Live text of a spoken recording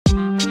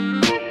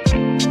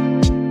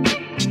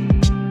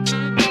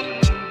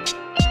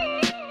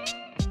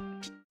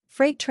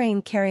Freight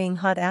train carrying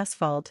hot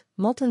asphalt,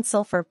 molten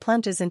sulfur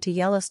plunges into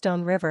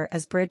Yellowstone River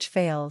as bridge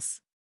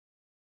fails.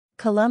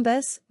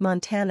 Columbus,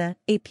 Montana,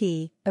 AP,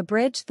 a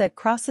bridge that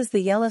crosses the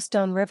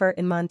Yellowstone River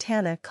in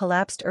Montana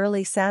collapsed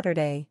early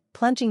Saturday,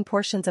 plunging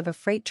portions of a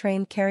freight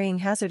train carrying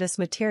hazardous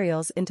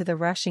materials into the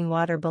rushing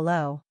water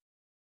below.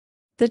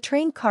 The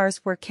train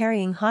cars were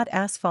carrying hot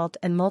asphalt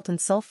and molten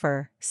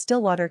sulfur,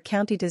 Stillwater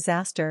County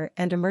Disaster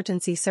and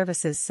Emergency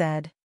Services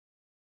said.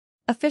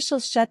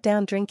 Officials shut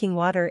down drinking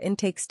water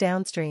intakes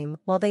downstream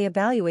while they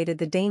evaluated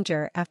the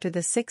danger after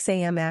the 6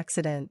 a.m.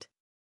 accident.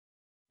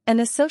 An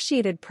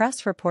Associated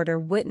Press reporter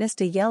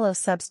witnessed a yellow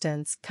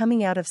substance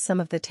coming out of some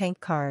of the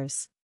tank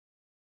cars.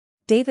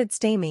 David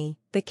Stamey,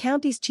 the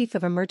county's chief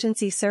of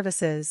emergency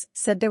services,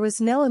 said there was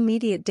no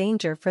immediate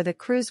danger for the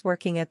crews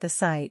working at the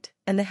site,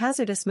 and the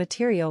hazardous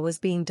material was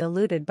being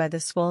diluted by the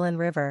swollen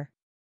river.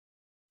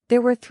 There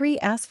were 3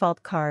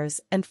 asphalt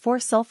cars and 4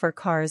 sulfur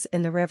cars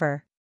in the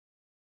river.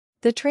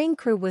 The train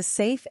crew was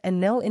safe and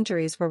no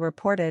injuries were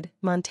reported,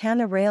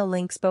 Montana Rail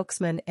Link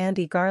spokesman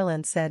Andy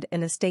Garland said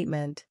in a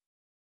statement.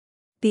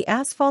 The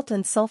asphalt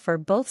and sulfur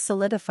both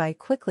solidify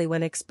quickly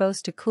when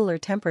exposed to cooler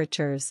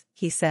temperatures,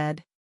 he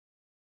said.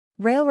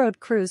 Railroad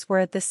crews were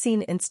at the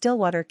scene in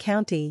Stillwater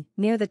County,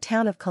 near the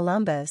town of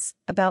Columbus,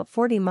 about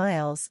 40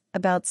 miles,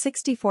 about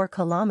 64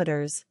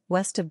 kilometers,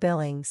 west of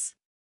Billings.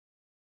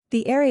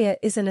 The area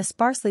is in a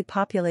sparsely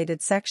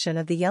populated section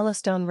of the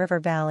Yellowstone River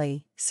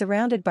Valley,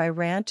 surrounded by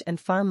ranch and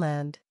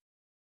farmland.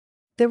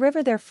 The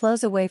river there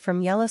flows away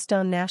from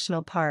Yellowstone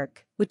National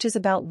Park, which is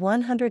about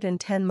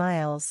 110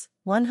 miles,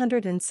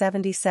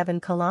 177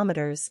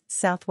 kilometers,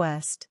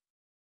 southwest.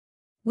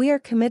 We are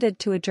committed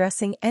to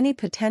addressing any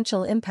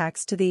potential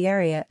impacts to the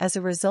area as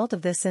a result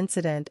of this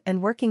incident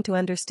and working to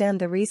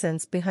understand the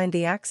reasons behind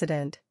the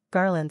accident,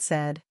 Garland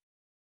said.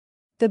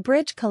 The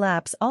bridge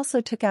collapse also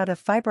took out a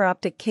fiber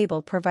optic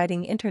cable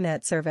providing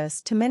internet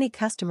service to many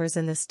customers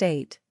in the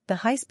state,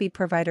 the high-speed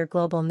provider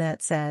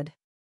GlobalNet said.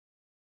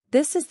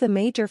 This is the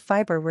major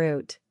fiber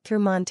route through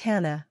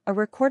Montana, a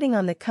recording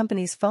on the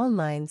company's phone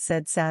line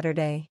said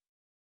Saturday.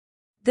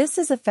 This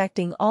is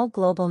affecting all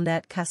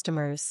GlobalNet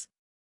customers.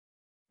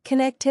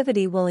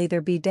 Connectivity will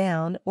either be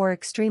down or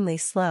extremely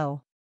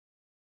slow.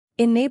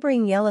 In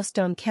neighboring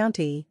Yellowstone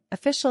County,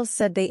 officials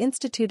said they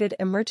instituted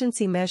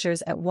emergency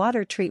measures at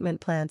water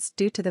treatment plants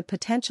due to the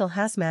potential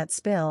hazmat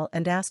spill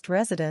and asked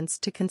residents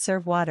to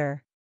conserve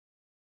water.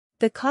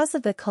 The cause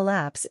of the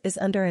collapse is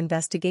under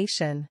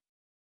investigation.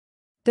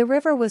 The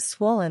river was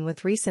swollen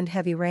with recent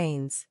heavy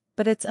rains,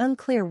 but it's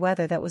unclear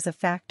whether that was a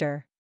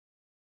factor.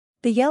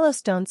 The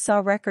Yellowstone saw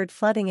record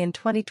flooding in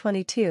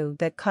 2022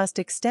 that caused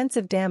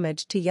extensive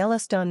damage to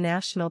Yellowstone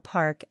National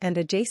Park and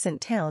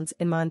adjacent towns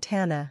in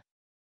Montana.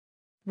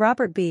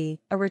 Robert B.,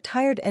 a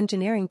retired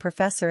engineering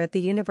professor at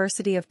the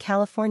University of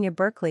California,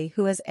 Berkeley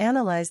who has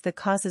analyzed the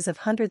causes of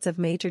hundreds of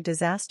major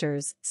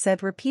disasters,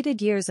 said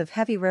repeated years of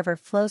heavy river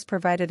flows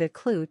provided a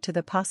clue to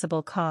the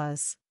possible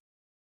cause.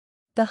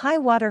 The high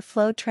water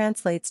flow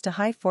translates to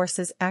high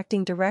forces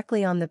acting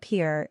directly on the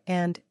pier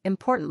and,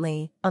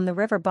 importantly, on the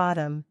river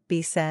bottom,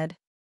 B said.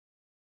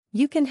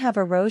 You can have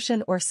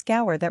erosion or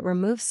scour that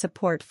removes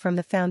support from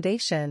the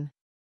foundation.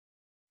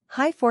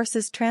 High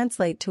forces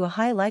translate to a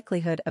high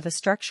likelihood of a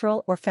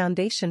structural or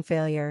foundation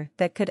failure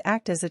that could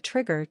act as a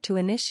trigger to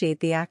initiate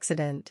the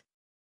accident.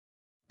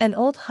 An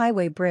old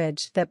highway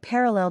bridge that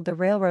paralleled the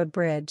railroad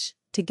bridge,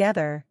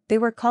 together, they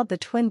were called the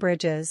Twin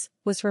Bridges,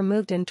 was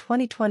removed in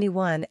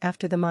 2021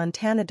 after the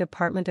Montana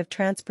Department of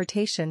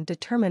Transportation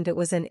determined it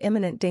was in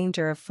imminent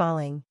danger of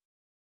falling.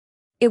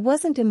 It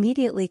wasn't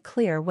immediately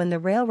clear when the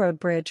railroad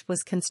bridge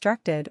was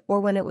constructed or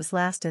when it was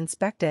last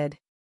inspected.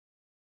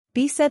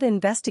 B said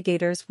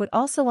investigators would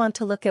also want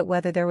to look at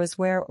whether there was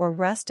wear or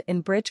rust in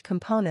bridge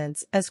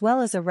components as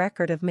well as a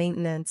record of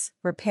maintenance,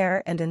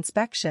 repair and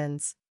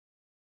inspections.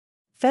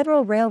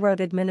 Federal Railroad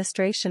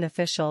Administration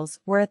officials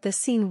were at the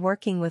scene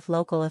working with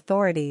local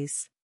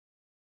authorities.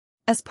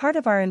 As part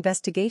of our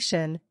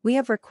investigation, we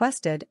have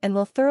requested and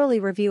will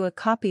thoroughly review a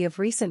copy of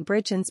recent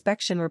bridge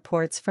inspection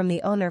reports from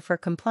the owner for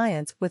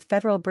compliance with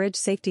federal bridge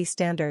safety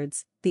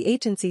standards, the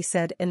agency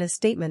said in a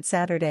statement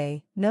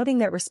Saturday, noting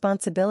that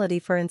responsibility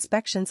for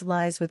inspections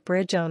lies with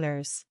bridge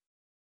owners.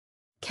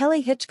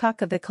 Kelly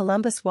Hitchcock of the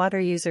Columbus water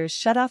users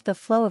shut off the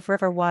flow of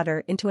river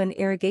water into an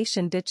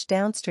irrigation ditch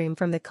downstream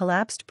from the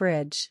collapsed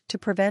bridge to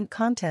prevent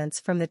contents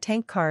from the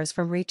tank cars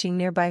from reaching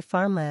nearby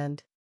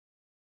farmland.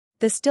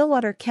 The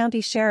Stillwater County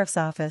Sheriff's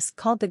Office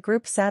called the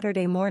group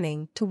Saturday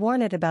morning to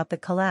warn it about the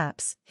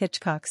collapse,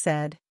 Hitchcock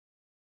said.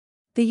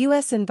 The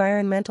U.S.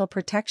 Environmental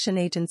Protection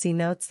Agency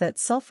notes that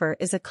sulfur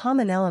is a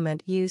common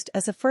element used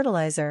as a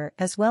fertilizer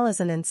as well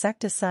as an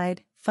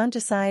insecticide,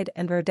 fungicide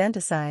and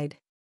rodenticide.